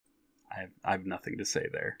I have nothing to say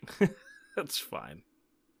there. That's fine.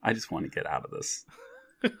 I just want to get out of this.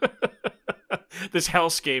 This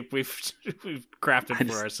hellscape we've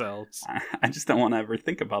crafted for ourselves. I just don't want to ever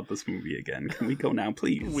think about this movie again. Can we go now,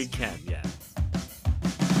 please? We can, yeah.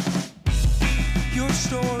 You're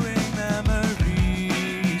storing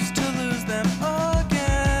memories to lose them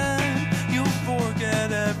again. You'll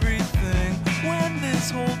forget everything when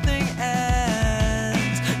this whole thing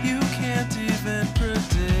ends. You can't even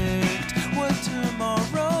predict what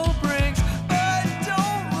tomorrow brings, but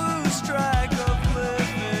don't lose track of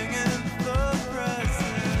living in the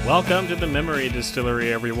present. Welcome to the Memory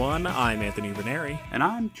Distillery, everyone. I'm Anthony Verneri. And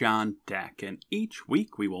I'm John Deck, and each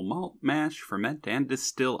week we will malt, mash, ferment, and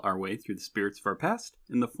distill our way through the spirits of our past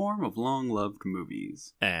in the form of long-loved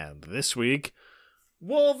movies. And this week,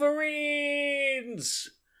 Wolverines!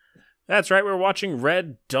 That's right, we're watching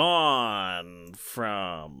Red Dawn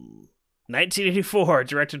from 1984,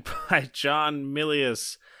 directed by John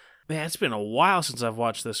Milius. Man, it's been a while since I've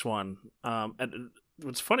watched this one. And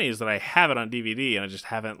what's funny is that I have it on DVD, and I just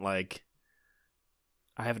haven't, I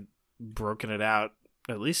haven't broken it out,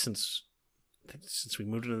 at least since we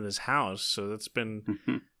moved into this house. So that's been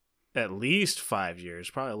at least 5 years,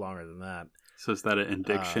 probably longer than that. So is that an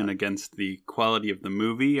indiction against the quality of the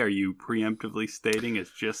movie? Are you preemptively stating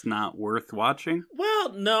it's just not worth watching?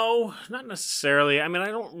 Well, no, not necessarily. I mean,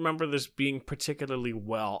 I don't remember this being particularly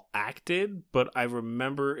well acted, but I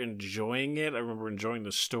remember enjoying it. I remember enjoying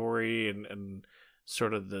the story and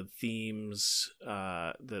sort of the themes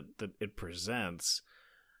that it presents.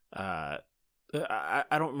 I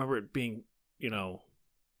don't remember it being,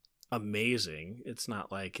 amazing. It's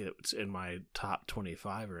not like it's in my top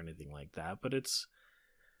 25 or anything like that, but it's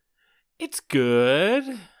good.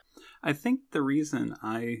 I think the reason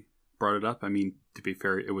I brought it up, I mean, to be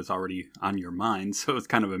fair, it was already on your mind, so it's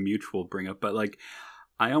kind of a mutual bring up, but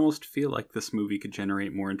I almost feel like this movie could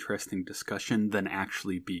generate more interesting discussion than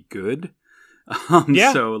actually be good.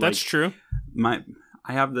 Yeah, so, that's true. I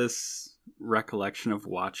have this recollection of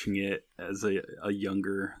watching it as a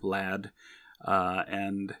younger lad,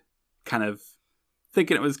 and kind of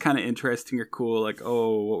thinking it was kind of interesting or cool. Like,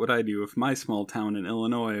 oh, what would I do if my small town in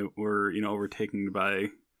Illinois were, overtaken by,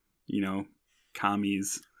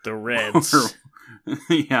 commies? The Reds.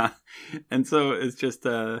 Yeah. And so it's just,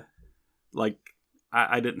 I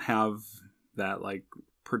didn't have that,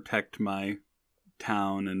 protect my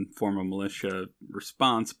town and form a militia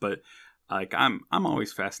response, but I'm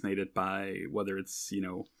always fascinated by whether it's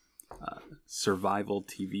survival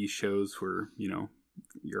TV shows where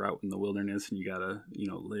you're out in the wilderness and you gotta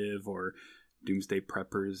live, or doomsday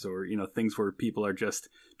preppers, or things where people are just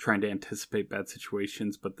trying to anticipate bad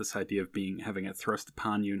situations, but this idea of having it thrust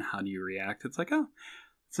upon you and how do you react, it's like, oh,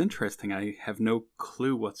 it's interesting. I have no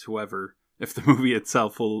clue whatsoever if the movie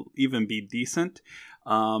itself will even be decent.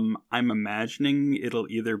 I'm imagining it'll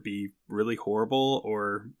either be really horrible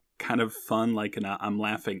or kind of fun, like in a I'm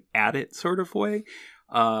laughing at it sort of way.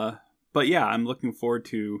 But yeah, I'm looking forward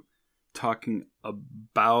to talking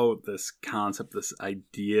about this concept, this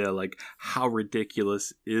idea, how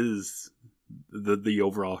ridiculous is the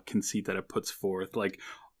overall conceit that it puts forth.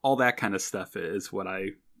 All that kind of stuff is what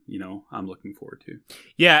I'm looking forward to.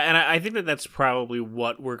 Yeah, and I think that's probably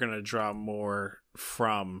what we're going to draw more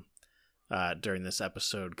from during this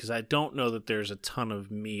episode, because I don't know that there's a ton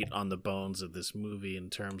of meat on the bones of this movie in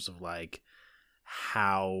terms of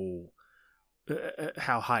how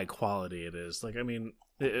high quality it is.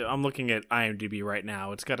 I'm looking at IMDb right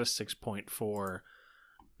now. It's got a 6.4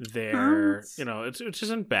 there. Which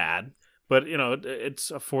isn't bad, but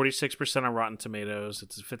it's a 46% on Rotten Tomatoes.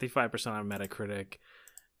 It's a 55% on Metacritic.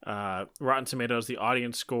 Rotten Tomatoes, the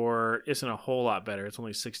audience score isn't a whole lot better. It's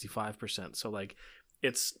only 65%. So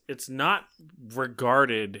it's not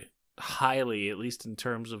regarded highly, at least in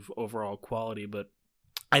terms of overall quality. But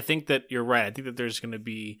I think that you're right. I think that there's going to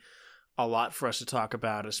be a lot for us to talk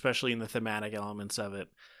about, especially in the thematic elements of it,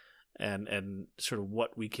 and sort of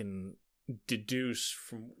what we can deduce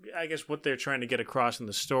from, I guess, what they're trying to get across in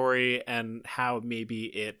the story, and how maybe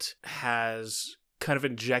it has kind of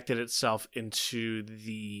injected itself into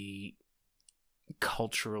the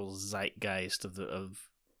cultural zeitgeist of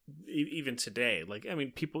even today.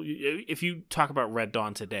 People, if you talk about Red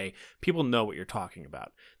Dawn today, people know what you're talking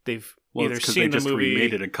about. They've either seen the movie.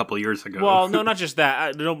 Remade it a couple years ago. Well, no, not just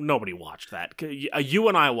that. Nobody watched that. You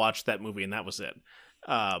and I watched that movie, and that was it.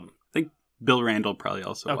 I think Bill Randall probably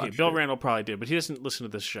also watched Bill it. Randall probably did, but he doesn't listen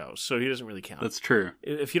to this show, so he doesn't really count. That's true.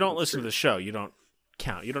 If you don't listen to the show, you don't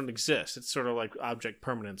count. You don't exist. It's sort of like object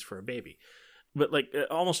permanence for a baby. But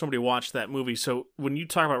almost nobody watched that movie. So when you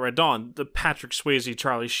talk about Red Dawn, the Patrick Swayze,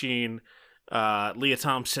 Charlie Sheen, Leah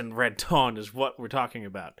Thompson, Red Dawn is what we're talking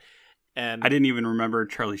about. And I didn't even remember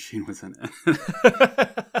Charlie Sheen was in it.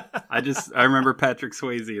 I remember Patrick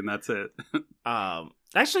Swayze, and that's it.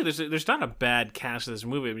 Actually, there's not a bad cast of this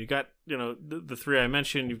movie. I mean, you got the three I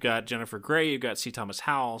mentioned. You've got Jennifer Grey. You've got C. Thomas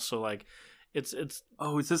Howell. So like, it's.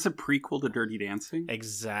 Oh, is this a prequel to Dirty Dancing?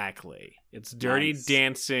 Exactly. It's Dirty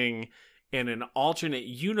Dancing in an alternate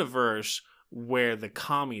universe where the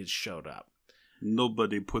commies showed up.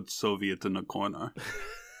 Nobody put Soviet in a corner.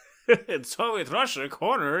 In Soviet Russia,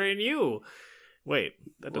 corner in you. Wait,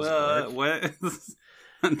 that doesn't work. What?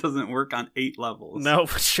 That doesn't work on 8 levels. No,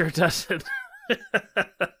 it sure doesn't.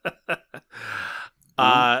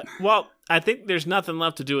 Well, I think there's nothing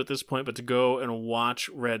left to do at this point but to go and watch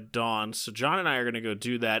Red Dawn. So John and I are going to go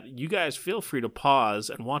do that. You guys feel free to pause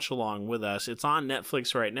and watch along with us. It's on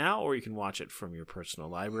Netflix right now, or you can watch it from your personal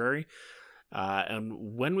library.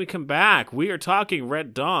 And when we come back, we are talking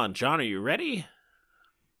Red Dawn. John, are you ready?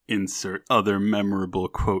 Insert other memorable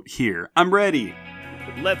quote here. I'm ready.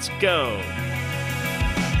 Let's go.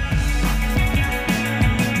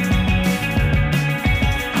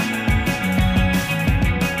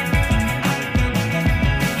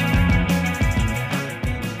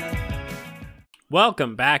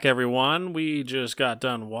 Welcome back, everyone. We just got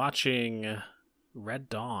done watching Red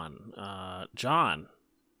Dawn. John,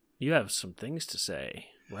 you have some things to say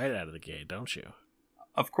right out of the gate, don't you?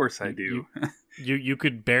 Of course I do. You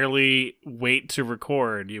could barely wait to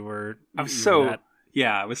record. I was so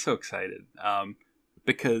excited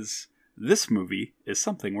because this movie is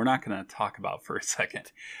something we're not going to talk about for a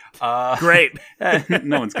second. Great.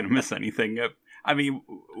 No one's going to miss anything. I mean,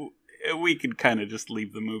 we could kind of just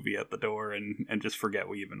leave the movie at the door and just forget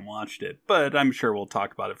we even watched it. But I'm sure we'll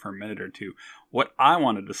talk about it for a minute or two. What I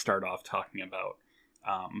wanted to start off talking about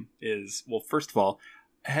is, well, first of all,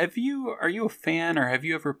 are you a fan, or have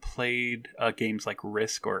you ever played games like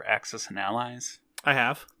Risk or Axis and Allies? I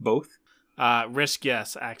have. Both? Risk,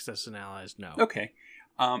 yes. Axis and Allies, no. Okay.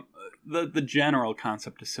 The general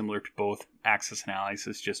concept is similar to both. Axis and Allies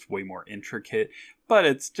is just way more intricate, but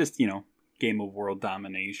it's just, game of world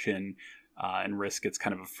domination. And Risk, it's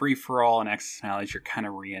kind of a free-for-all. And Axis and Allies, you're kind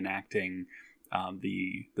of reenacting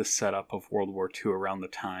the setup of World War II around the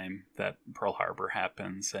time that Pearl Harbor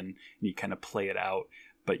happens, and you kind of play it out.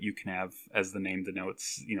 But you can have, as the name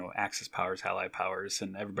denotes, Axis powers, ally powers,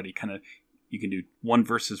 and everybody you can do 1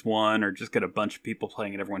 versus 1, or just get a bunch of people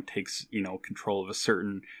playing, and everyone takes, control of a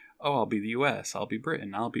certain, I'll be the US, I'll be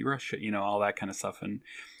Britain, I'll be Russia, all that kind of stuff. And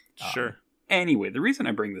sure. Anyway, the reason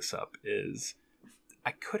I bring this up is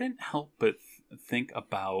I couldn't help but think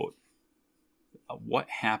about what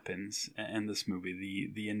happens in this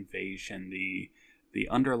movie, the invasion, the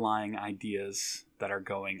underlying ideas that are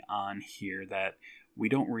going on here that we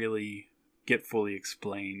don't really get fully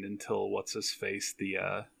explained until what's-his-face, the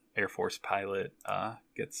Air Force pilot,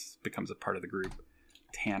 becomes a part of the group.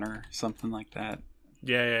 Tanner, something like that.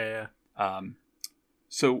 Yeah.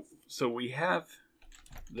 So we have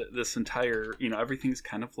this entire, everything's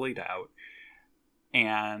kind of laid out.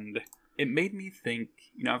 And it made me think,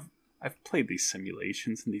 I've played these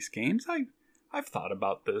simulations in these games. I've thought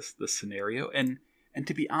about this scenario, and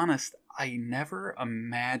to be honest, I never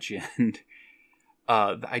imagined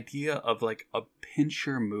the idea of like a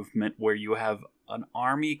pincher movement where you have an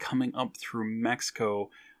army coming up through Mexico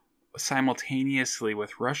simultaneously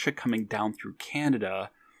with Russia coming down through Canada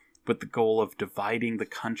with the goal of dividing the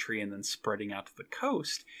country and then spreading out to the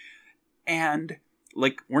coast. And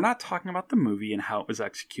like, we're not talking about the movie and how it was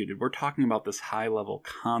executed. We're talking about this high-level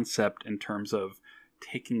concept in terms of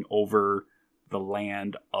taking over the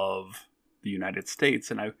land of the United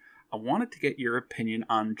States. And I wanted to get your opinion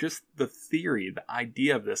on just the theory, the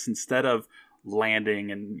idea of this, instead of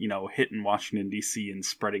landing and, hitting Washington, D.C. and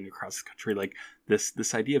spreading across the country. Like,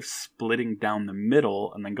 this idea of splitting down the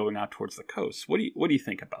middle and then going out towards the coast. What do you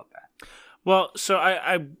think about that? Well, so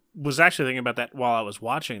I was actually thinking about that while I was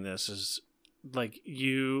watching this, is like,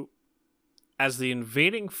 you, as the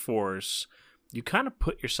invading force, you kind of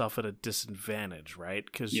put yourself at a disadvantage, right?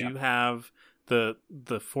 Because you have the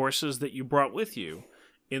forces that you brought with you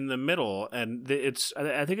in the middle, and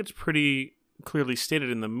I think it's pretty clearly stated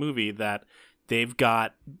in the movie that they've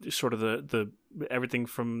got sort of the everything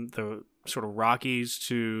from the sort of Rockies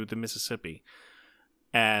to the Mississippi,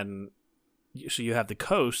 and so you have the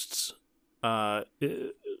coasts that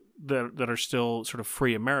are still sort of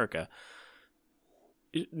free America.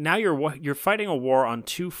 Now you're fighting a war on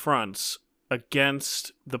 2 fronts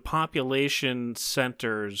against the population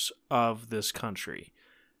centers of this country,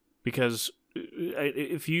 because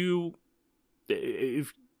if you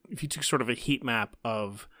took sort of a heat map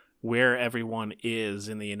of where everyone is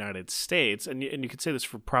in the United States, and you could say this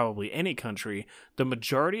for probably any country, the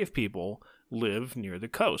majority of people live near the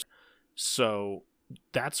coast. So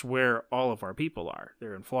that's where all of our people are.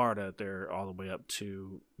 They're in Florida, they're all the way up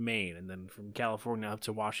to Maine, and then from California up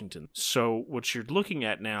to Washington. So what you're looking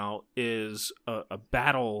at now is a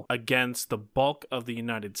battle against the bulk of the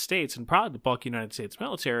United States, and probably the bulk of the United States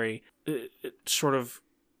military, sort of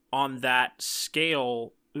on that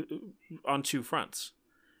scale, on two fronts.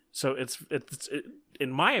 So it's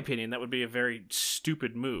in my opinion, that would be a very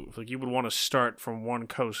stupid move. Like, you would want to start from one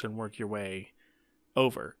coast and work your way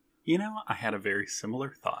over. You know, I had a very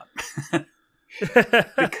similar thought.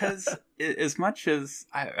 Because as much as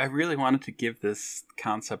I really wanted to give this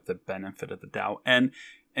concept the benefit of the doubt, and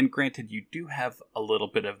granted, you do have a little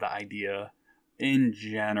bit of the idea in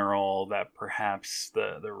general that perhaps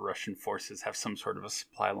the Russian forces have some sort of a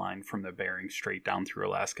supply line from the Bering Strait down through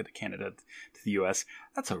Alaska to Canada to the U.S.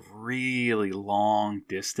 That's a really long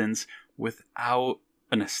distance without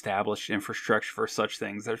an established infrastructure for such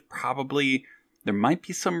things. There might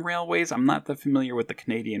be some railways. I'm not that familiar with the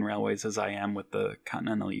Canadian railways as I am with the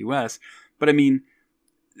continental U.S. But I mean,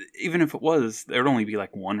 even if it was, there would only be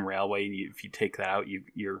like one railway, and if you take that out,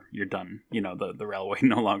 you're done. You know, the railway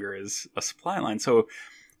no longer is a supply line. So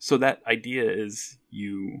that idea is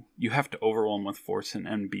you have to overwhelm with force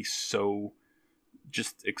and be so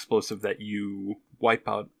just explosive that you wipe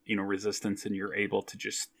out, resistance, and you're able to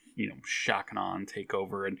just, shock and awe and take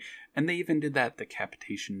over. And they even did that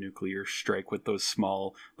decapitation nuclear strike with those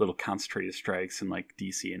small little concentrated strikes in like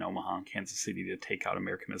DC and Omaha and Kansas City to take out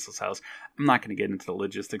American missile silos. I'm not going to get into the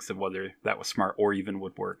logistics of whether that was smart or even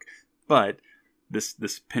would work. But this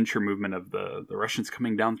pincher movement of the Russians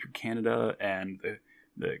coming down through Canada and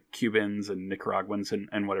the Cubans and Nicaraguans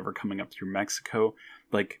and whatever coming up through Mexico,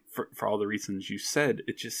 like for all the reasons you said,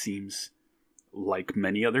 it just seems, like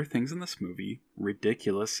many other things in this movie,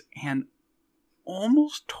 ridiculous and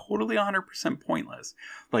almost totally 100% pointless.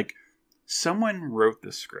 Like, someone wrote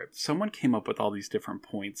this script, someone came up with all these different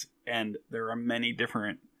points, and there are many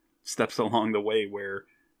different steps along the way where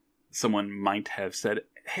someone might have said,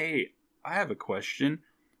 hey, I have a question.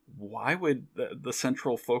 Why would the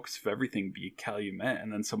central focus of everything be Calumet?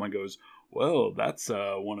 And then someone goes, well, that's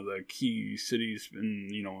one of the key cities in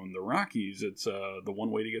the Rockies. It's the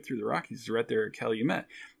one way to get through the Rockies is right there at Calumet.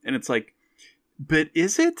 And it's like, but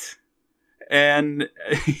is it? And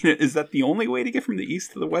is that the only way to get from the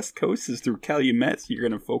east to the west coast is through Calumet? So you're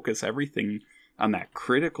going to focus everything on that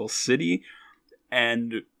critical city,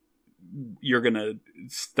 and you're going to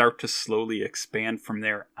start to slowly expand from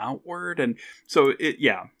there outward. And so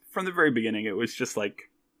from the very beginning, it was just like,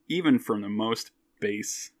 even from the most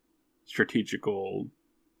base strategical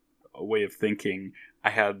way of thinking, I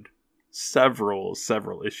had several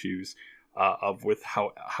issues with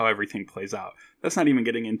how everything plays out. That's not even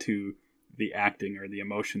getting into the acting or the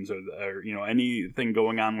emotions or anything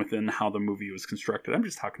going on within how the movie was constructed. I'm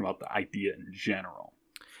just talking about the idea in general.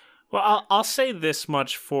 Well, I'll say this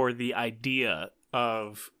much for the idea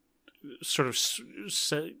of sort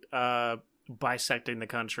of bisecting the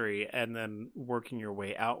country and then working your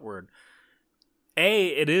way outward.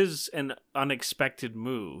 It is an unexpected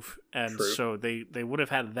move, and True. so they would have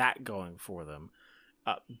had that going for them.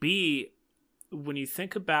 B, when you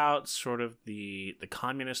think about sort of the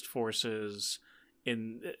communist forces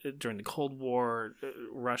during the Cold War,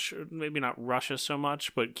 Russia, maybe not Russia so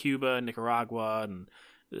much, but Cuba, Nicaragua, and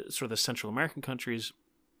sort of the Central American countries,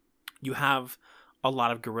 you have a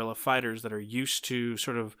lot of guerrilla fighters that are used to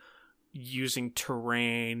sort of using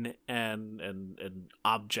terrain and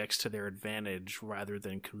objects to their advantage rather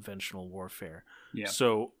than conventional warfare. Yeah.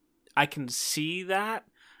 So I can see that.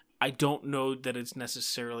 I don't know that it's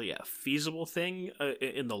necessarily a feasible thing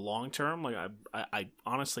in the long term. Like, I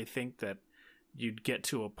honestly think that you'd get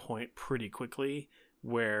to a point pretty quickly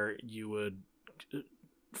where you would,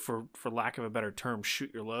 for lack of a better term,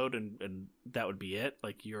 shoot your load, and that would be it.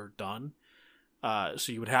 Like, you're done.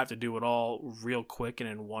 So you would have to do it all real quick and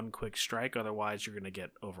in one quick strike. Otherwise, you're going to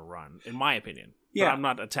get overrun, in my opinion. Yeah. But I'm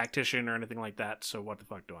not a tactician or anything like that, so what the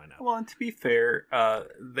fuck do I know? Well, and to be fair,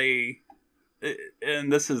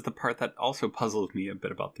 and this is the part that also puzzles me a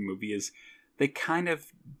bit about the movie, is they kind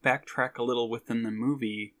of backtrack a little within the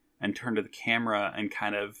movie and turn to the camera and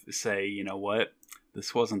kind of say, you know what,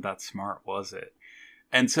 this wasn't that smart, was it?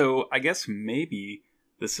 And so I guess maybe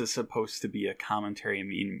this is supposed to be a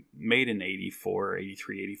commentary, made in 84,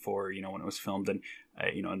 83, 84, when it was filmed, and,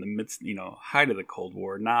 in the midst, height of the Cold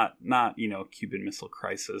War, not Cuban Missile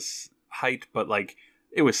Crisis height, but like,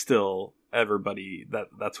 it was still everybody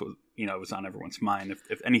that's what was on everyone's mind.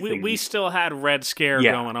 If anything, we still had Red Scare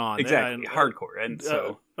going on. Exactly, hardcore, and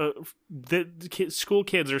so the school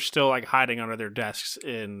kids are still like hiding under their desks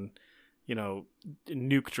in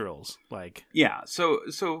nuke drills. Like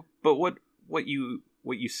but what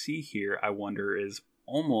you see here, I wonder, is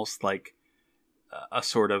almost like a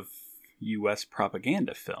sort of U.S.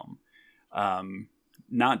 propaganda film.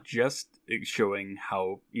 Not just showing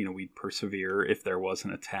how, we'd persevere if there was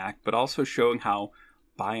an attack, but also showing how,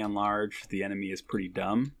 by and large, the enemy is pretty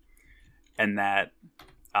dumb. And that,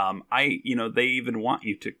 they even want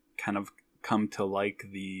you to kind of come to like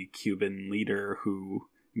the Cuban leader who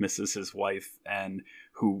misses his wife and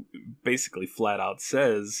who basically flat out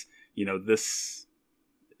says, this...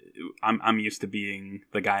 I'm used to being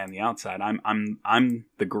the guy on the outside. I'm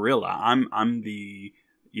the guerrilla. I'm the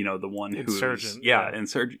the one who's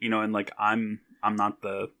insurgent, and like I'm not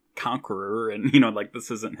the conqueror, and like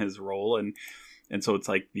this isn't his role, and so it's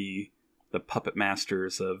like the puppet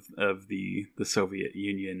masters of the Soviet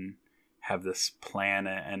Union have this plan,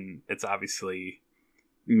 and it's obviously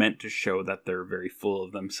meant to show that they're very full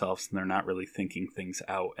of themselves and they're not really thinking things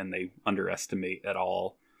out, and they underestimate at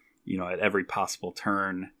all, at every possible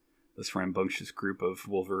turn, this rambunctious group of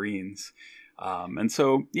Wolverines. And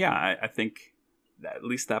so, I think that at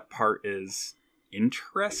least that part is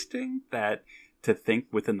interesting, that to think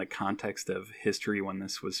within the context of history when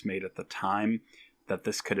this was made at the time, that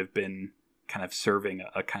this could have been kind of serving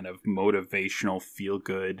a kind of motivational,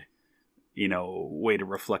 feel-good, way to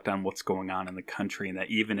reflect on what's going on in the country, and that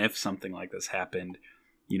even if something like this happened,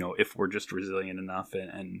 if we're just resilient enough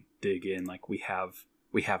and dig in, like we have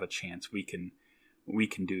a chance, we can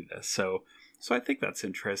do this. So I think that's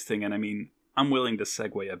interesting. And I mean, I'm willing to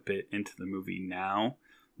segue a bit into the movie now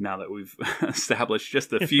that we've established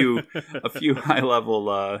just a few high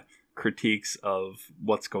level critiques of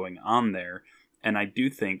what's going on there. And I do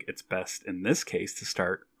think it's best in this case to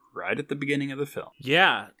start right at the beginning of the film.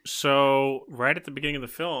 Yeah. So right at the beginning of the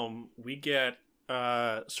film, we get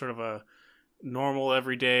sort of a normal,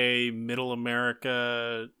 everyday, middle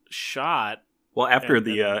America shot. Well, after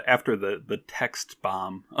the text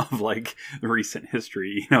bomb of like the recent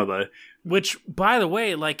history, which, by the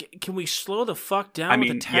way, like, can we slow the fuck down with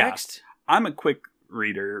the text? Yeah. I'm a quick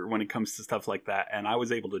reader when it comes to stuff like that, and I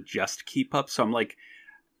was able to just keep up. So I'm like,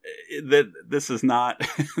 this is not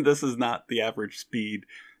the average speed.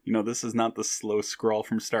 This is not the slow scroll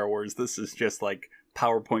from Star Wars. This is just like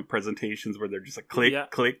PowerPoint presentations where they're just like click,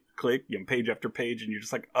 click, click, page after page, and you're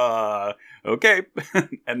just like, okay.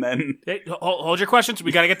 And then hey, hold your questions.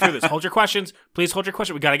 We got to get through this. Hold your questions. Please hold your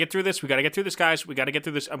question. We got to get through this. We got to get through this, guys. We got to get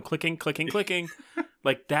through this. I'm clicking.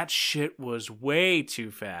 Like, that shit was way too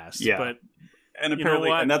fast. Yeah. But and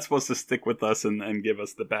apparently, and that's supposed to stick with us and give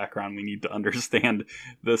us the background we need to understand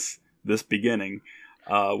this beginning.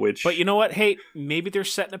 But you know what? Hey, maybe they're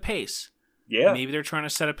setting a pace. Yeah. Maybe they're trying to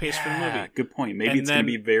set a pace for the movie. Good point. Maybe it's going to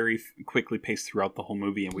be very quickly paced throughout the whole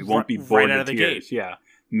movie, and we won't be bored right out of the tears. gate. Yeah.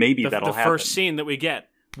 Maybe that'll happen. The first scene that we get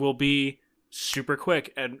will be super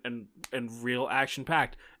quick and real action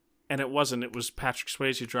packed. And it wasn't. It was Patrick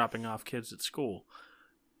Swayze dropping off kids at school.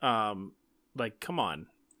 Like, come on.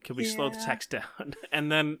 Can we slow the text down?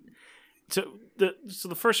 And then so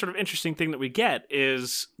the first sort of interesting thing that we get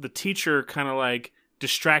is the teacher kind of like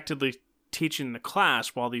distractedly teaching the class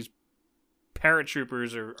while these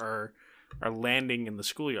paratroopers are landing in the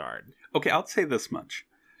schoolyard. Okay, I'll say this much.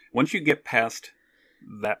 Once you get past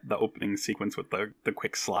the opening sequence with the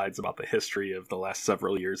quick slides about the history of the last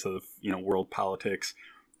several years of, world politics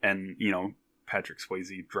and, Patrick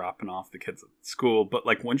Swayze dropping off the kids at school, but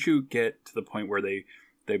like once you get to the point where they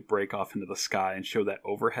break off into the sky and show that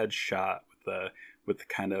overhead shot with the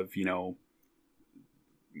kind of,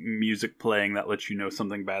 music playing that lets you know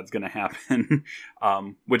something bad's gonna happen,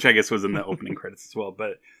 which I guess was in the opening credits as well,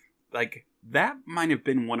 but like that might have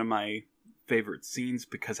been one of my favorite scenes,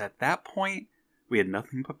 because at that point we had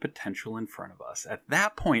nothing but potential in front of us. At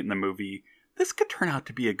that point in the movie, this could turn out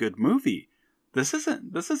to be a good movie. This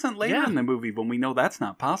isn't later in the movie when we know that's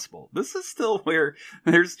not possible. This is still where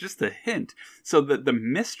there's just a hint. So the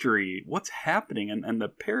mystery, what's happening, and the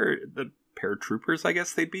paratroopers, I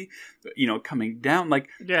guess they'd be, coming down. Like,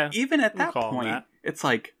 even at that point, it's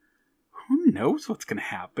like, who knows what's going to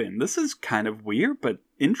happen? This is kind of weird, but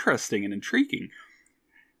interesting and intriguing.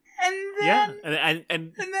 And then,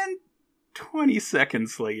 and then 20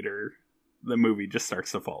 seconds later, the movie just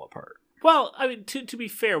starts to fall apart. Well, I mean, to be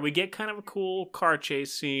fair, we get kind of a cool car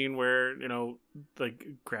chase scene where, like,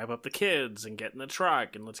 grab up the kids and get in the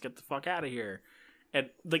truck and let's get the fuck out of here. And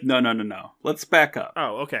like, No. Let's back up.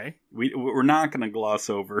 oh, okay. We're not going to gloss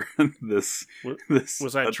over this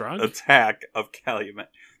Was I drunk? attack of Calumet.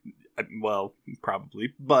 Well,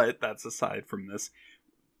 probably, but that's aside from this.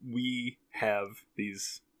 We have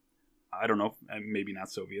these, I don't know, maybe not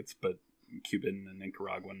Soviets, but Cuban and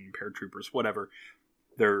Nicaraguan paratroopers, whatever.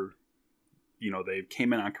 They're, they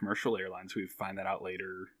came in on commercial airlines. We find that out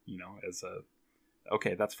later, as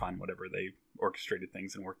okay, that's fine, whatever. They orchestrated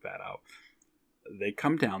things and worked that out. They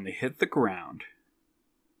come down, they hit the ground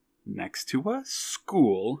next to a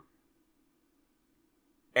school,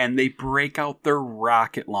 and they break out their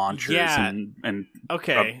rocket launchers and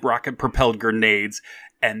okay. Rocket-propelled grenades,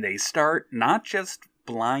 and they start not just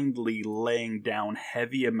blindly laying down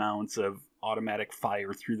heavy amounts of automatic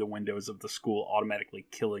fire through the windows of the school, automatically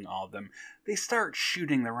killing all of them. They start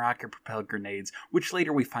shooting the rocket-propelled grenades, which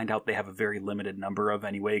later we find out they have a very limited number of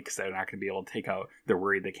anyway, because they're not going to be able to take out, they're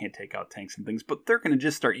worried they can't take out tanks and things, but they're going to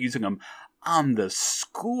just start using them on the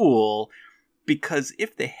school, because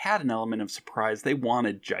if they had an element of surprise, they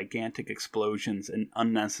wanted gigantic explosions and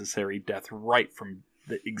unnecessary death right from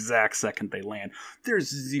the exact second they land. There's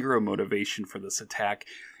zero motivation for this attack.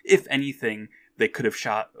 If anything, they could have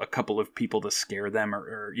shot a couple of people to scare them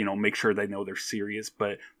or make sure they know they're serious,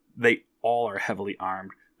 but they all are heavily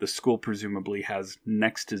armed. The school presumably has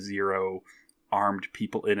next to zero armed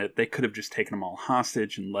people in it. They could have just taken them all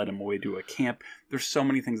hostage and led them away to a camp. There's so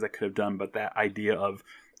many things they could have done, but that idea of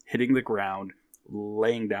hitting the ground,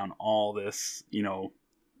 laying down all this,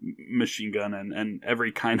 machine gun and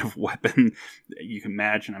every kind of weapon you can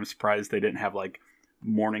imagine. I'm surprised they didn't have like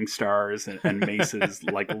morning stars and maces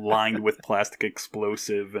like lined with plastic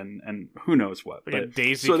explosive and who knows what, like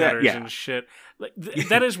daisy cutters and shit. Like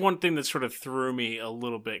that is one thing that sort of threw me a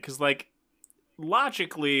little bit, because like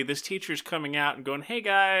logically this teacher's coming out and going, hey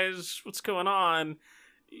guys, what's going on?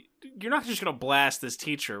 You're not just gonna blast this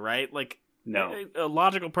teacher, right? Like, no, a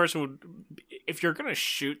logical person would, if you're gonna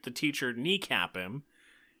shoot the teacher, kneecap him,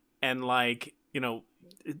 and like,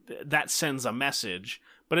 that sends a message.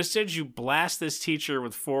 But instead you blast this teacher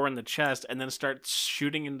with 4 in the chest and then start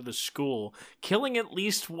shooting into the school, killing at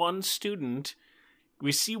least one student.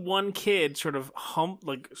 We see one kid sort of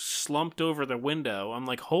slumped over the window. I'm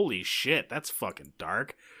like, holy shit, that's fucking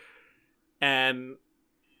dark. And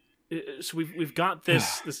so we've got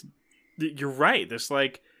this you're right, this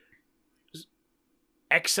like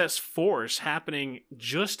excess force happening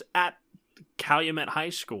just at Calumet High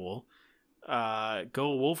School.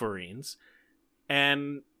 Go Wolverines.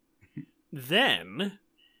 And then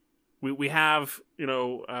we have,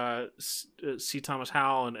 C. Thomas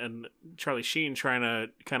Howell and Charlie Sheen trying to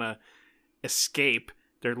kind of escape.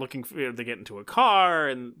 They're looking for, they get into a car,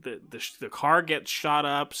 and the car gets shot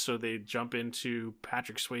up, so they jump into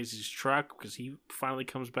Patrick Swayze's truck because he finally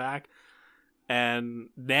comes back. And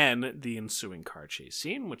then the ensuing car chase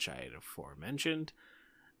scene, which I had aforementioned,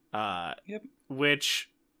 which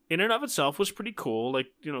in and of itself was pretty cool. Like,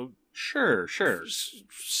 Sure.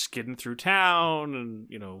 Skidding through town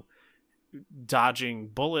and, dodging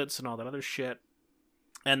bullets and all that other shit.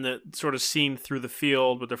 And the sort of scene through the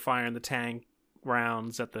field where they're firing the tank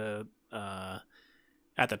rounds at the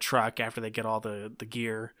truck after they get all the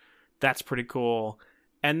gear. That's pretty cool.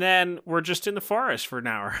 And then we're just in the forest for an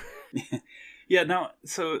hour. Yeah, no,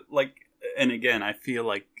 so, like, and again, I feel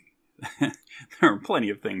like there are plenty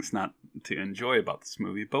of things not to enjoy about this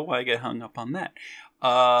movie, but why get hung up on that?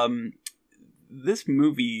 This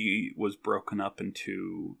movie was broken up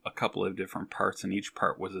into a couple of different parts, and each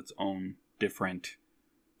part was its own different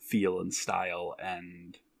feel and style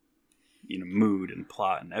and mood and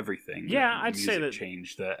plot and everything. Yeah, I'd say that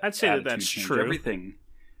changed. I'd say that that's changed, true. Everything,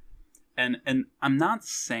 and I'm not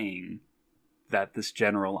saying that this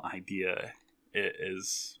general idea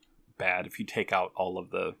is bad if you take out all of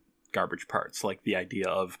the garbage parts, like the idea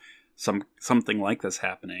of something like this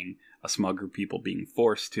happening, a small group of people being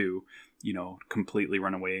forced to, completely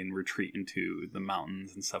run away and retreat into the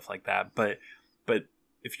mountains and stuff like that. But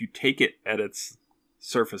if you take it at its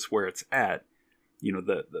surface where it's at,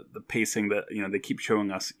 the pacing that, they keep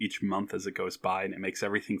showing us each month as it goes by, and it makes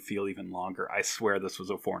everything feel even longer. I swear this was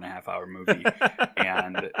a 4.5 hour movie.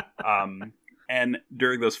 And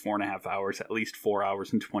during those 4.5 hours, at least 4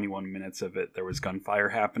 hours and 21 minutes of it, there was gunfire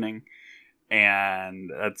happening.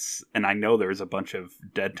 And I know there was a bunch of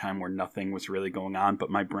dead time where nothing was really going on, but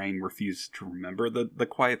my brain refused to remember the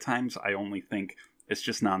quiet times. I only think it's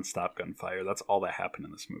just nonstop gunfire. That's all that happened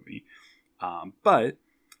in this movie. But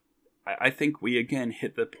I think we again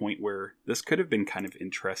hit the point where this could have been kind of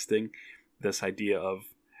interesting. This idea of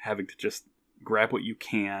having to just grab what you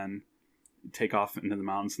can take off into the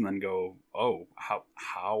mountains and then go, oh,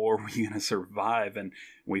 how are we going to survive? And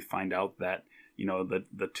we find out that, you know,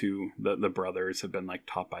 the brothers have been like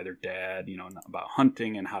taught by their dad, you know, about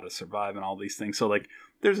hunting and how to survive and all these things. So like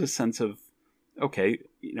there's a sense of, okay,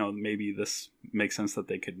 you know, maybe this makes sense that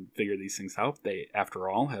they could figure these things out. They, after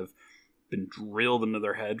all, have been drilled into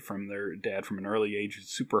their head from their dad from an early age. It's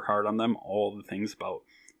super hard on them, all the things about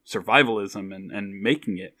survivalism and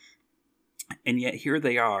making it. And yet here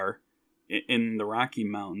they are in the Rocky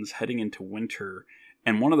Mountains heading into winter,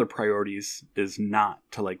 and one of their priorities is not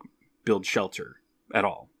to like build shelter at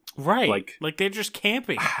all. Right. Like they're just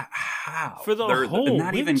camping. How? For the whole they're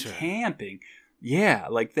not winter. even camping. Yeah,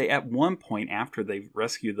 like they at one point after they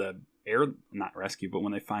rescue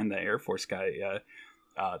when they find the Air Force guy,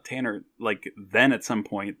 Tanner, like then at some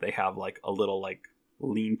point they have like a little like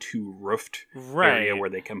lean-to roofed area where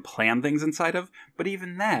they can plan things inside of. But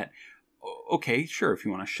even that, okay, sure, if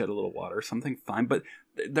you want to shed a little water or something, fine. But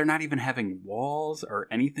they're not even having walls or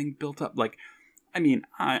anything built up. Like, I mean,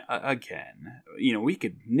 again, you know, we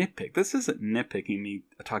could nitpick. This isn't nitpicking me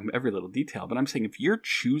talking about every little detail, but I'm saying if you're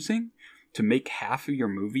choosing to make half of your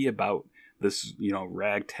movie about this, you know,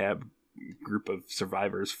 ragtag group of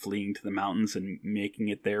survivors fleeing to the mountains and making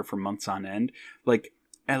it there for months on end, like,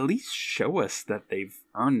 at least show us that they've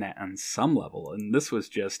earned that on some level. And this was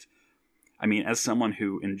just, I mean, as someone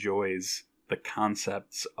who enjoys the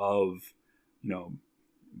concepts of, you know,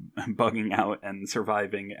 bugging out and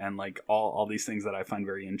surviving and like all these things that I find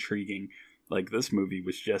very intriguing, like this movie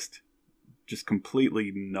was just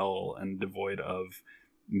completely null and devoid of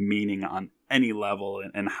meaning on any level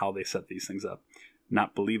and how they set these things up.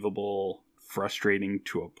 Not believable, frustrating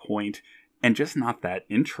to a point, and just not that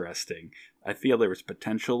interesting. I feel there was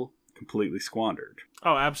potential completely squandered.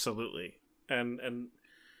 Oh, absolutely. And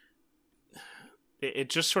it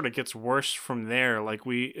just sort of gets worse from there. Like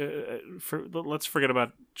let's forget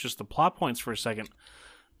about just the plot points for a second.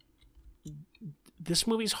 This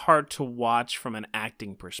movie's hard to watch from an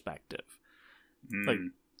acting perspective. Like,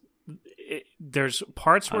 there's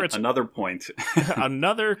parts where it's another point.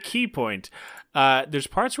 Another key point. There's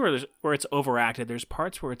parts where it's overacted. There's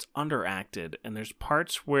parts where it's underacted, and there's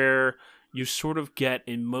parts where you sort of get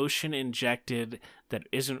emotion injected that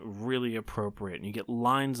isn't really appropriate, and you get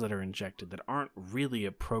lines that are injected that aren't really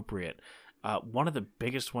appropriate. One of the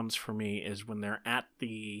biggest ones for me is when they're at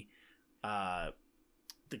the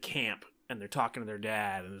camp and they're talking to their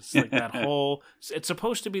dad, and it's like that whole. It's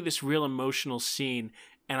supposed to be this real emotional scene,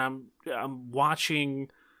 and I'm watching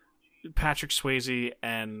Patrick Swayze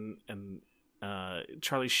and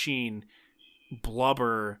Charlie Sheen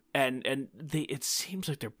blubber, and it seems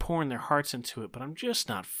like they're pouring their hearts into it, but I'm just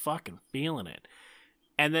not fucking feeling it.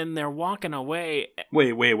 And then they're walking away.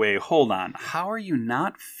 Wait, hold on. How are you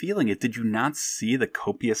not feeling it? Did you not see the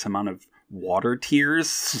copious amount of water tears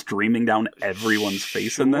streaming down everyone's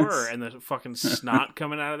face in this? Sure, and the fucking snot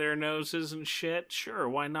coming out of their noses and shit. Sure,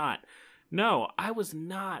 why not? No, I was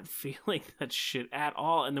not feeling that shit at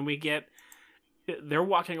all. And then they're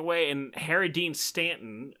walking away, and Harry Dean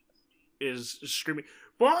Stanton is screaming,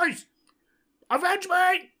 "Boys, avenge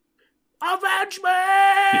me! Avenge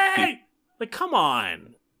me!" Like, come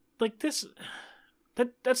on. Like, that's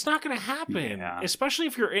not going to happen. Yeah. Especially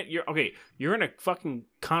if you're in a fucking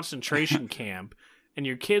concentration camp, and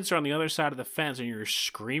your kids are on the other side of the fence, and you're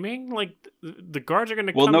screaming. Like, the guards are going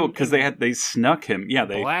to come. Well, no, because they snuck him. Yeah,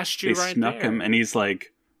 they blast you right snuck there. him, and he's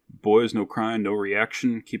like, "Boys, no crying, no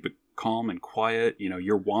reaction. Keep it calm and quiet. You know,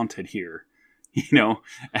 you're wanted here." You know,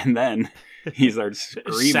 and then he starts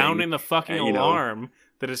screaming, sounding the fucking alarm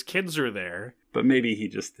that his kids are there. But maybe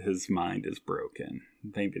his mind is broken.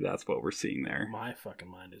 Maybe that's what we're seeing there. My fucking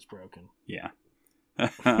mind is broken. Yeah.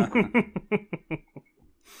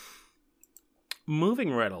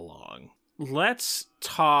 Moving right along, let's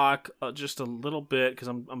talk just a little bit, because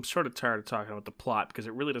I'm sort of tired of talking about the plot, because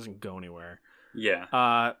it really doesn't go anywhere.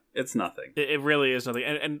 Yeah. It's nothing. It really is nothing.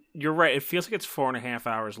 And you're right. It feels like it's 4.5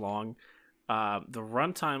 hours long. The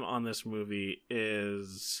runtime on this movie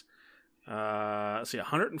is,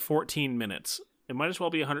 114 minutes. It might as well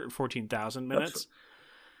be 114,000 minutes.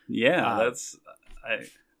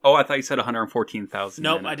 I thought you said 114,000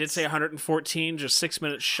 Nope, minutes. I did say 114, just 6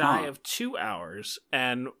 minutes shy of 2 hours.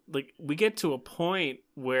 And like, we get to a point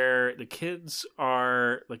where the kids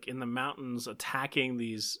are like in the mountains attacking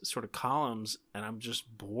these sort of columns, and I'm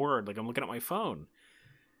just bored. Like, I'm looking at my phone.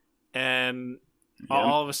 And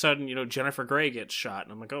all of a sudden, you know, Jennifer Grey gets shot,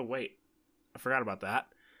 and I'm like, oh wait, I forgot about that.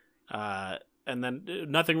 And then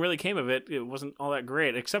nothing really came of it. It wasn't all that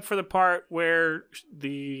great, except for the part where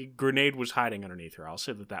the grenade was hiding underneath her. I'll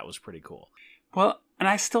say that was pretty cool. Well, and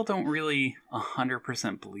I still don't really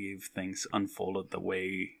 100% believe things unfolded the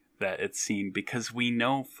way that it seemed, because we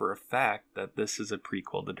know for a fact that this is a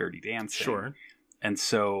prequel to Dirty Dancing. Sure. And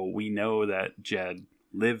so we know that Jed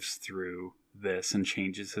lives through this and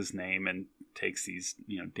changes his name and takes these,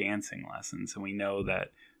 dancing lessons. And we know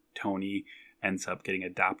that Tony ends up getting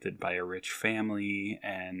adopted by a rich family,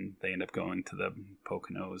 and they end up going to the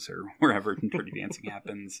Poconos or wherever Dirty Dancing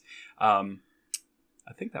happens.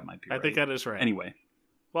 I think that might be right. I think that is right. Anyway.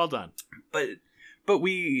 Well done. But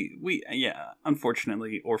we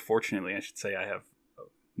unfortunately, or fortunately, I should say, I have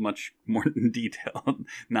much more detailed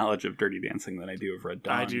knowledge of Dirty Dancing than I do of Red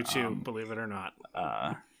Dawn. I do too, believe it or not.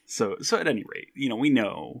 So at any rate, we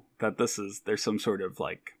know that there's some sort of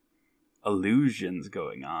like illusions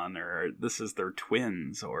going on, or this is their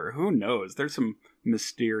twins, or who knows. There's some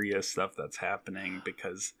mysterious stuff that's happening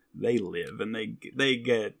because they live and they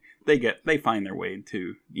find their way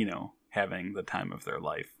to, having the time of their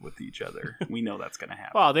life with each other. We know that's going to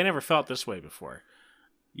happen. Well, they never felt this way before.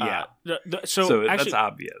 Yeah. So actually, that's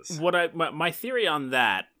obvious. My theory on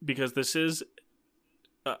that, because this is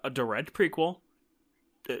a direct prequel,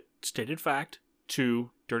 stated fact,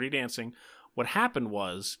 to Dirty Dancing. What happened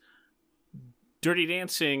was Dirty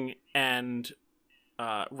Dancing and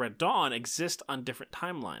Red Dawn exist on different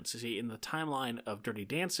timelines. You see, in the timeline of Dirty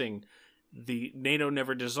Dancing, the NATO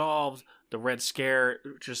never dissolved. The Red Scare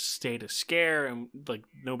just stayed a scare, and like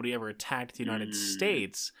nobody ever attacked the United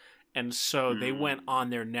States. And so they went on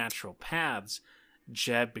their natural paths.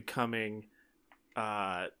 Jed becoming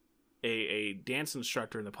a dance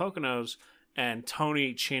instructor in the Poconos, and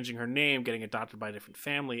Tony changing her name, getting adopted by a different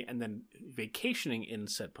family, and then vacationing in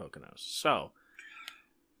said Poconos. So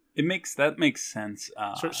that makes sense.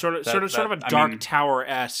 Sort of a Dark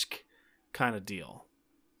Tower-esque kind of deal.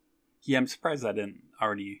 Yeah, I'm surprised I didn't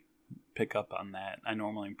already pick up on that. I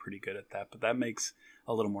normally am pretty good at that, but that makes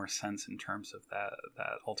a little more sense in terms of that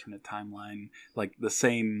alternate timeline. Like the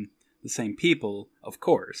same people, of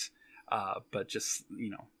course, but just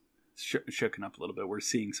shooken up a little bit. We're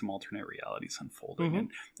seeing some alternate realities unfolding,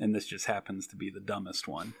 and this just happens to be the dumbest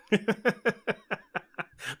one.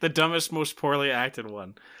 The dumbest, most poorly acted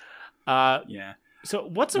one. Yeah. So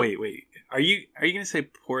wait? Are you going to say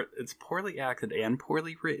it's poorly acted and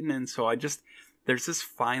poorly written? And so there's this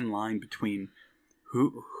fine line between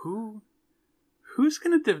who's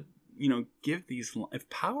going to give these. If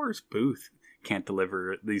Powers Booth can't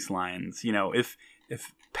deliver these lines, if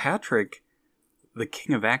Patrick, the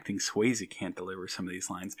king of acting, Swayze, can't deliver some of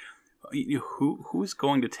these lines, who's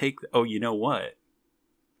going to take? Oh, you know what?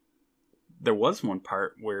 There was one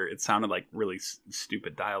part where it sounded like really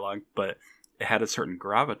stupid dialogue, but it had a certain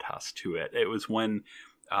gravitas to it. It was when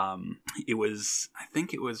I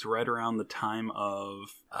think it was right around the time of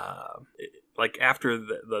like after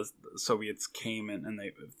the Soviets came in and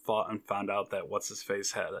they fought and found out that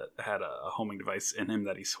what's-his-face had a homing device in him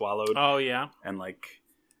that he swallowed. Oh, yeah.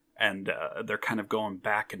 And they're kind of going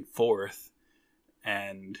back and forth,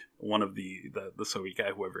 and one of the Soviet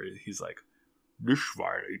guy, whoever, he's like, "This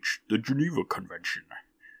violates the Geneva Convention,"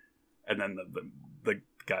 and then the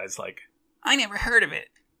guy's like, "I never heard of it."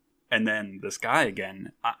 And then this guy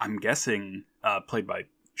again, I'm guessing, played by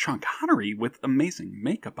Sean Connery with amazing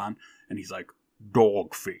makeup on, and he's like,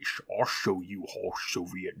 "Dogfish, I'll show you how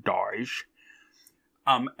Soviet dies."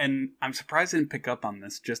 And I'm surprised I didn't pick up on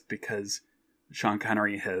this, just because Sean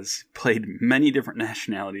Connery has played many different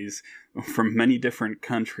nationalities from many different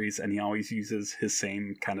countries, and he always uses his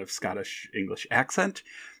same kind of Scottish English accent,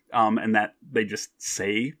 and that they just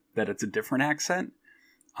say that it's a different accent.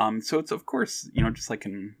 So it's, of course, just like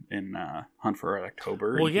in Hunt for Red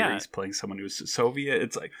October. Well, yeah, he's playing someone who's Soviet.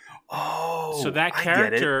 It's like, oh, so that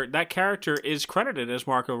character is credited as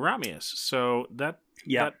Marco Ramius. So that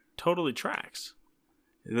totally tracks.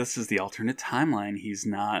 This is the alternate timeline. He's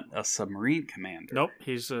not a submarine commander. Nope,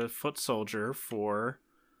 he's a foot soldier for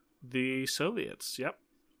the Soviets. Yep.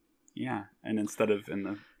 Yeah, and instead of in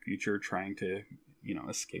the future trying to,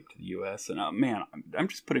 escape to the U.S. And man, I'm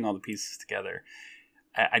just putting all the pieces together.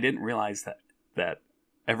 I didn't realize that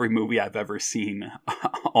every movie I've ever seen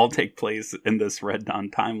all take place in this Red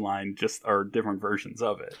Dawn timeline, just are different versions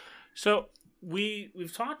of it. So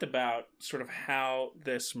we've talked about sort of how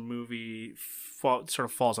this movie sort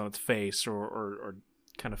of falls on its face or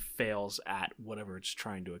kind of fails at whatever it's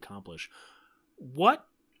trying to accomplish. What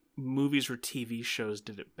movies or TV shows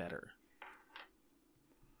did it better?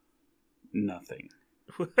 Nothing.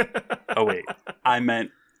 Oh wait, I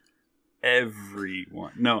meant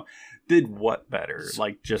everyone. No, did what better?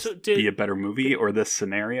 Like just be a better movie, or this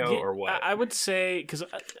scenario, or what? I would say, because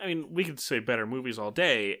I mean, we could say better movies all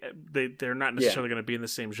day. They're not necessarily going to be in the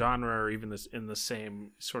same genre or even in the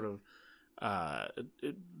same sort of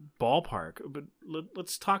ballpark. But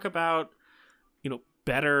let's talk about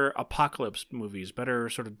better apocalypse movies, better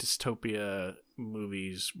sort of dystopia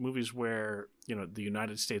movies where the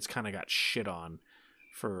United States kind of got shit on,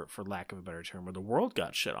 for lack of a better term, where the world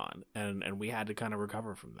got shit on, and we had to kind of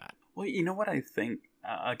recover from that. Well, you know what I think,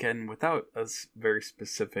 again, without a very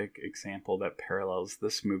specific example that parallels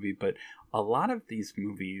this movie, but a lot of these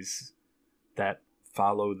movies that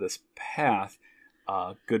follow this path,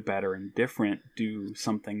 good, bad, or indifferent, do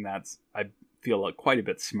something that's, I feel like, quite a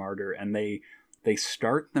bit smarter, and they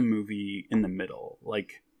start the movie in the middle.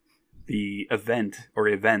 Like, the event or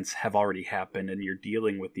events have already happened and you're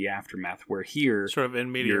dealing with the aftermath, where here sort of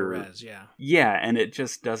in media res, and it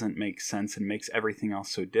just doesn't make sense and makes everything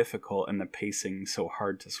else so difficult and the pacing so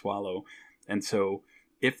hard to swallow. And so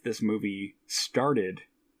if this movie started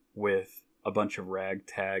with a bunch of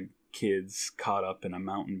ragtag kids caught up in a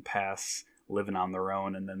mountain pass living on their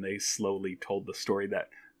own, and then they slowly told the story, that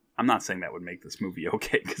I'm not saying that would make this movie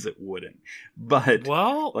okay, because it wouldn't, but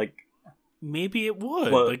maybe it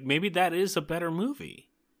would. Like, maybe that is a better movie.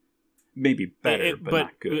 Maybe better, but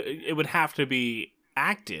not good. It would have to be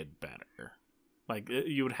acted better. Like,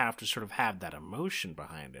 you would have to sort of have that emotion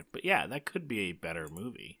behind it. But yeah, that could be a better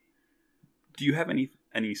movie. Do you have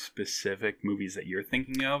any specific movies that you're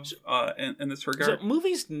thinking of in this regard? So,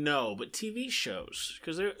 movies, no, but TV shows.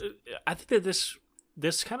 Because I think that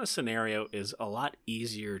this kind of scenario is a lot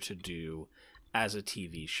easier to do as a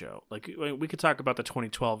TV show. Like, we could talk about the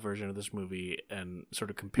 2012 version of this movie and sort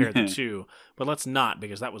of compare the two, but let's not,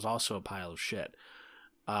 because that was also a pile of shit.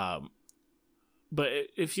 But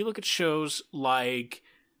if you look at shows like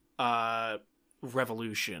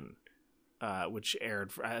Revolution, which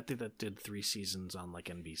aired, I think that did 3 seasons on like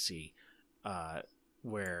NBC,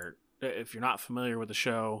 where, if you're not familiar with the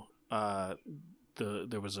show,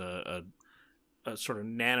 there was a sort of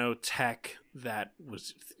nanotech that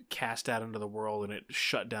was cast out into the world, and it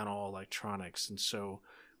shut down all electronics, and so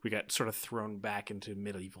we got sort of thrown back into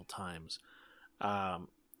medieval times.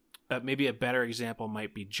 Maybe a better example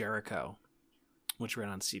might be Jericho, which ran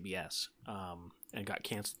on CBS and got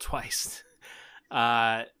canceled twice.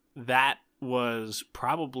 That was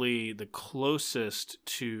probably the closest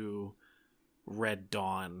to Red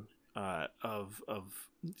Dawn of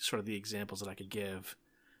sort of the examples that I could give.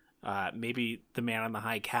 Maybe The Man in the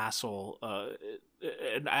High Castle.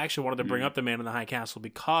 And I actually wanted to bring up The Man in the High Castle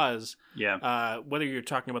because whether you're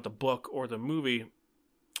talking about the book or the movie,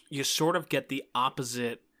 you sort of get the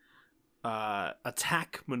opposite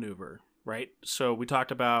attack maneuver, right? So we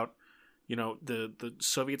talked about, the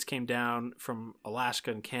Soviets came down from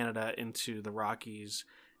Alaska and Canada into the Rockies,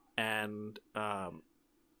 and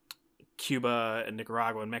Cuba and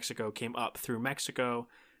Nicaragua and Mexico came up through Mexico,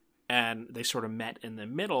 and they sort of met in the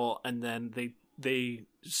middle, and then they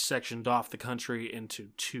sectioned off the country into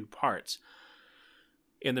 2 parts.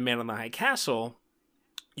 In The Man in the High Castle,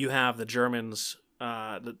 you have the Germans,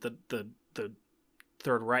 the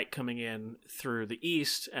Third Reich coming in through the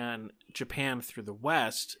east, and Japan through the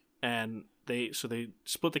west, and they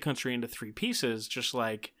split the country into 3 pieces, just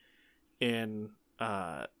like in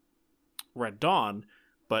Red Dawn,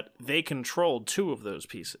 but they controlled 2 of those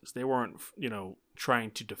pieces. They weren't,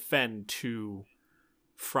 trying to defend 2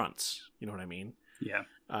 fronts. You know what I mean? Yeah.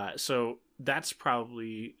 So that's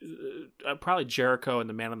probably Jericho and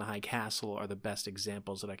The Man in the High Castle are the best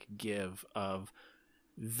examples that I could give of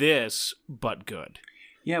this, but good.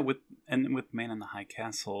 Yeah, with Man in the High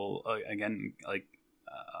Castle, again, like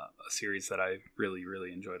a series that I really,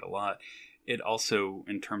 really enjoyed a lot. It also,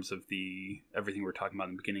 in terms of everything we're talking about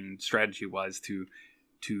in the beginning, strategy-wise, to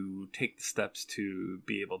take the steps to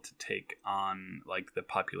be able to take on like the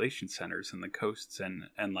population centers and the coasts,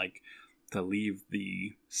 and like to leave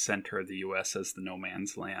the center of the U.S. as the no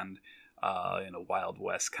man's land in a Wild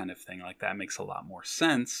West kind of thing, like that makes a lot more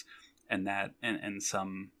sense. And that, and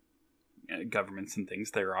some governments and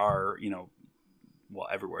things, there are,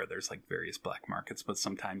 everywhere there's like various black markets, but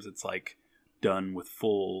sometimes it's like done with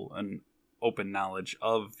full and open knowledge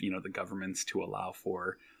of, the governments to allow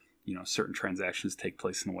for, certain transactions take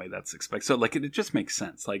place in a way that's expected. So like it just makes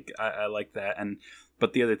sense. Like I like that.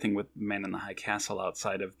 But the other thing with Man in the High Castle,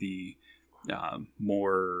 outside of the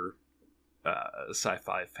more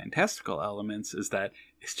sci-fi fantastical elements, is that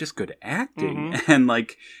it's just good acting, and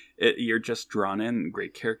like you're just drawn in,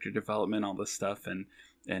 great character development, all this stuff, and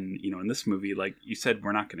And, in this movie, like you said,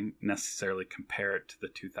 we're not going to necessarily compare it to the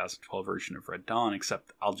 2012 version of Red Dawn,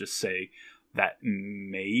 except I'll just say that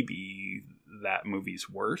maybe that movie's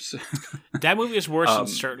worse. That movie is worse in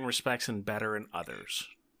certain respects and better in others.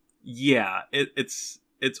 Yeah, it's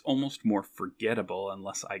almost more forgettable and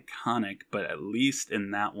less iconic, but at least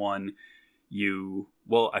in that one,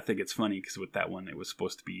 I think it's funny because with that one, it was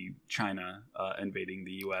supposed to be China invading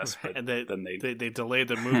the U.S., but and then they delayed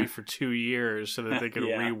the movie for 2 years so that they could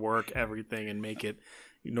rework everything and make it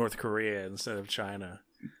North Korea instead of China.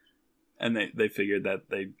 And they figured that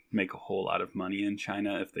they'd make a whole lot of money in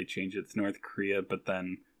China if they change it to North Korea, but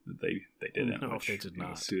then they didn't, which they did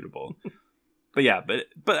not. Was suitable. But yeah, but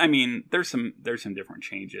I mean, there's some different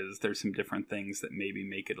changes. There's some different things that maybe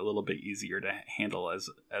make it a little bit easier to handle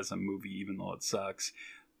as a movie, even though it sucks.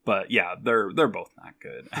 But yeah, they're both not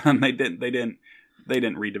good. They didn't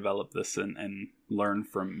redevelop this and learn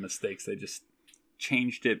from mistakes. They just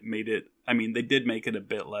changed it, made it. I mean, they did make it a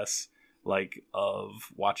bit less like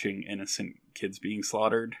of watching innocent kids being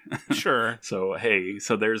slaughtered. Sure. So hey,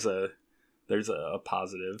 there's a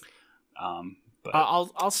positive. But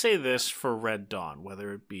I'll say this for Red Dawn,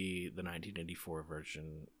 whether it be the 1984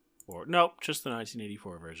 version or just the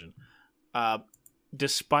 1984 version.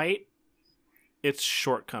 Despite its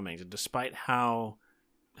shortcomings and despite how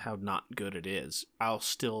not good it is, I'll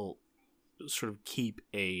still sort of keep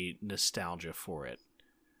a nostalgia for it.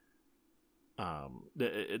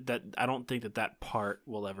 That I don't think that part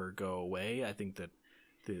will ever go away. I think that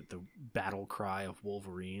the battle cry of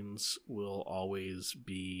Wolverines will always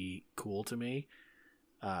be cool to me.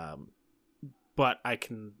 But I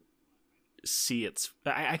can see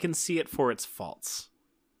I can see it for its faults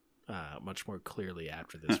much more clearly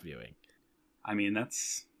after this viewing. I mean,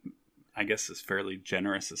 that's, I guess, as fairly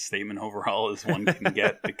generous a statement overall as one can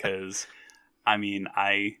get, because I mean,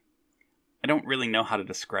 I don't really know how to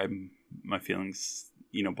describe my feelings,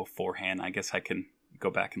 beforehand. I guess I can go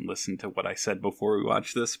back and listen to what I said before we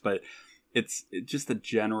watched this, but it's just a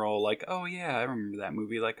general like, oh yeah, I remember that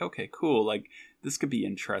movie, like, okay, cool, like this could be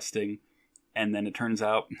interesting, and then it turns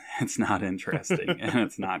out it's not interesting and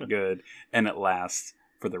it's not good, and it lasts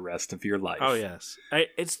for the rest of your life. Oh yes, and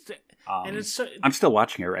it's so, I'm still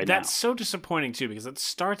watching it right now. That's so disappointing too, because it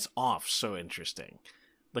starts off so interesting.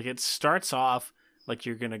 Like, it starts off like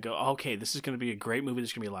you're gonna go, okay, this is gonna be a great movie.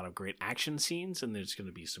 There's gonna be a lot of great action scenes, and there's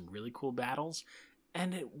gonna be some really cool battles.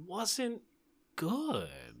 And it wasn't good.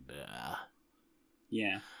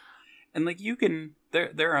 Yeah. And like, you can,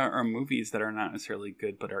 there are movies that are not necessarily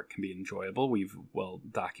good, but can be enjoyable. We've well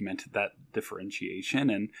documented that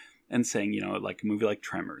differentiation, and saying, like a movie like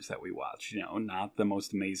Tremors that we watched, not the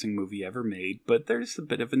most amazing movie ever made, but there's a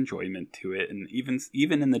bit of enjoyment to it. And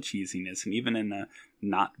even in the cheesiness, and even in the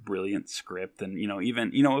not brilliant script, and,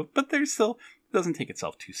 but there's still, it doesn't take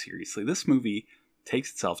itself too seriously. This movie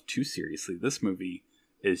takes itself too seriously. This movie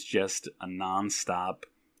is just a nonstop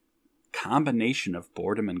combination of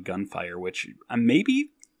boredom and gunfire, which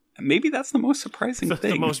maybe that's the most surprising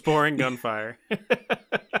thing. The most boring gunfire.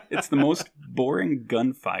 It's the most boring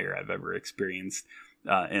gunfire I've ever experienced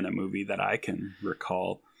in a movie that I can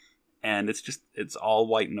recall. And it's all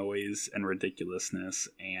white noise and ridiculousness,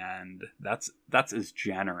 and that's as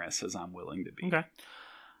generous as I'm willing to be. Okay.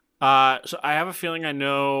 So I have a feeling I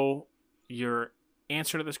know your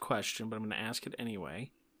answer to this question, but I'm going to ask it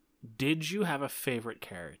anyway. Did you have a favorite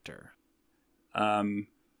character?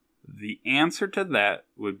 The answer to that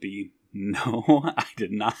would be no. I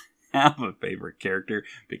did not have a favorite character,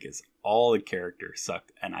 because all the characters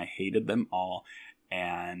sucked and I hated them all.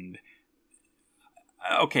 And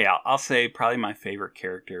okay, I'll say probably my favorite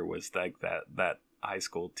character was like that high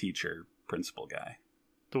school teacher principal guy.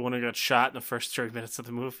 The one who got shot in the first 30 minutes of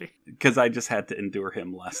the movie? Because I just had to endure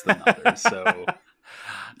him less than others. So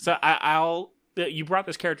you brought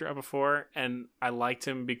this character up before, and I liked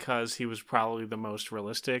him because he was probably the most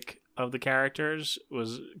realistic of the characters,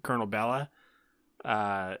 was Colonel Bella.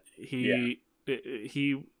 He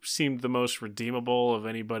seemed the most redeemable of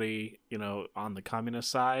anybody, on the communist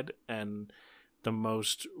side, and the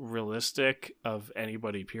most realistic of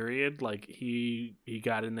anybody, period. Like, he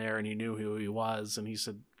got in there and he knew who he was, and he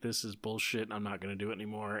said, this is bullshit, I'm not going to do it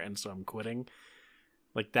anymore, and so I'm quitting.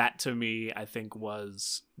 Like, that to me, I think,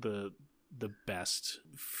 was the best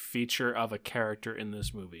feature of a character in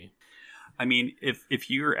this movie. I mean, if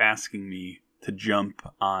you're asking me to jump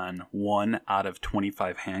on 1 out of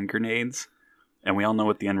 25 hand grenades, and we all know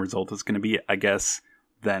what the end result is going to be, I guess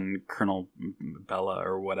then Colonel Bella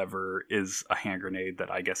or whatever is a hand grenade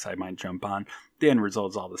that I guess I might jump on. The end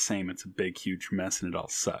result is all the same. It's a big, huge mess, and it all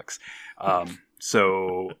sucks.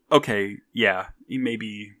 So, okay, yeah,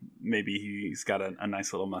 maybe he's got a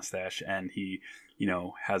nice little mustache, and he,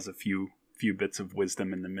 has a few bits of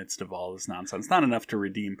wisdom in the midst of all this nonsense. Not enough to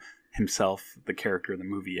redeem himself, the character of the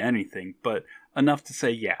movie, anything, but enough to say,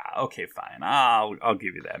 yeah, okay, fine, I'll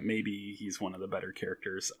give you that. Maybe he's one of the better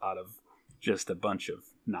characters out of just a bunch of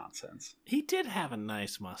nonsense. He did have a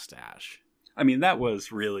nice mustache. I mean, that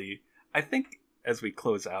was really, I think, as we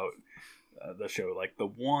close out the show, like, the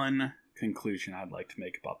one conclusion I'd like to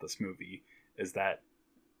make about this movie is that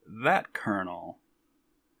colonel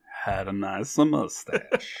had a nice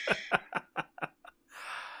mustache.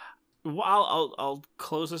 Well, I'll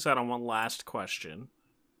close this out on one last question.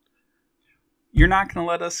 You're not going to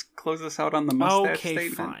let us close this out on the mustache statement?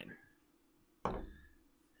 Okay, fine.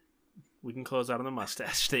 We can close out on the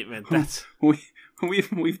mustache statement. That's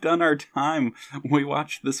we've done our time. We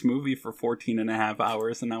watched this movie for 14 and a half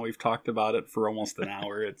hours, and now we've talked about it for almost an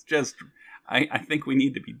hour. It's just, I think we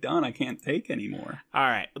need to be done. I can't take anymore. All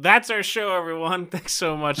right. That's our show, everyone. Thanks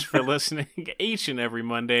so much for listening each and every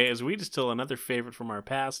Monday as we distill another favorite from our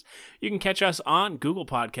past. You can catch us on Google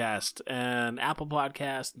Podcast and Apple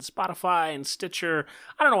Podcast and Spotify and Stitcher.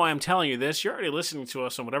 I don't know why I'm telling you this. You're already listening to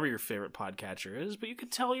us on whatever your favorite podcatcher is, but you can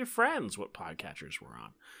tell your friends what podcatchers we're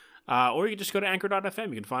on. Or you can just go to anchor.fm.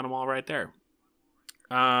 You can find them all right there.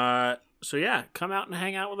 So yeah, come out and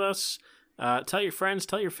hang out with us. Tell your friends,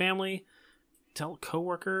 tell your family, tell a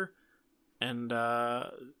coworker, and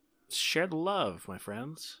share the love, my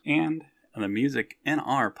friends. And the music in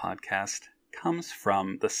our podcast comes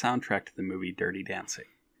from the soundtrack to the movie Dirty Dancing.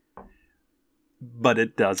 But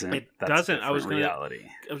it doesn't. It doesn't. I was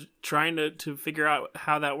trying to figure out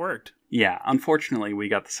how that worked. Yeah, unfortunately, we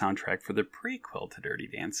got the soundtrack for the prequel to Dirty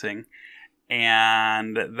Dancing,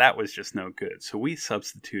 and that was just no good. So we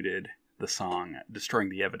substituted the song Destroying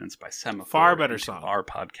the Evidence by Semaphore. Far better song. Our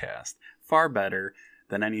podcast. Far better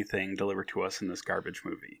than anything delivered to us in this garbage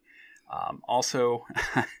movie. Also,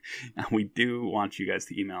 we do want you guys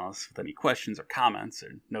to email us with any questions or comments or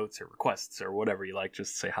notes or requests or whatever you like.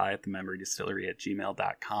 Just say hi at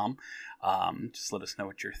thememorydistillery@gmail.com. Just let us know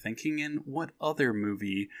what you're thinking and what other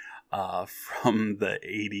movie from the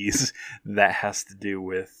 80s that has to do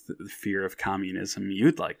with the fear of communism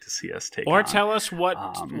you'd like to see us take on. Or tell us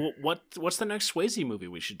what's the next Swayze movie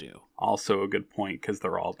we should do. Also a good point, because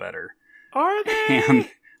they're all better. Are they?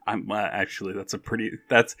 And actually, that's a bold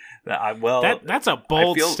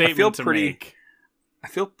statement to make. I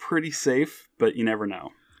feel pretty safe, but you never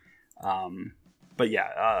know. But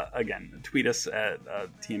yeah, again, tweet us at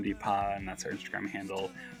TMD Pod, and that's our Instagram handle.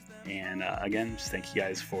 And again, just thank you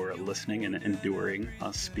guys for listening and enduring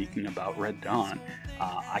us speaking about Red Dawn.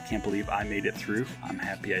 I can't believe I made it through. I'm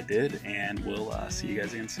happy I did, and we'll see you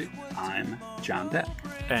guys again soon. I'm John Beck.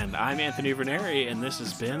 And I'm Anthony Verneri, and this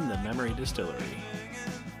has been The Memory Distillery.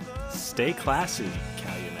 Stay classy.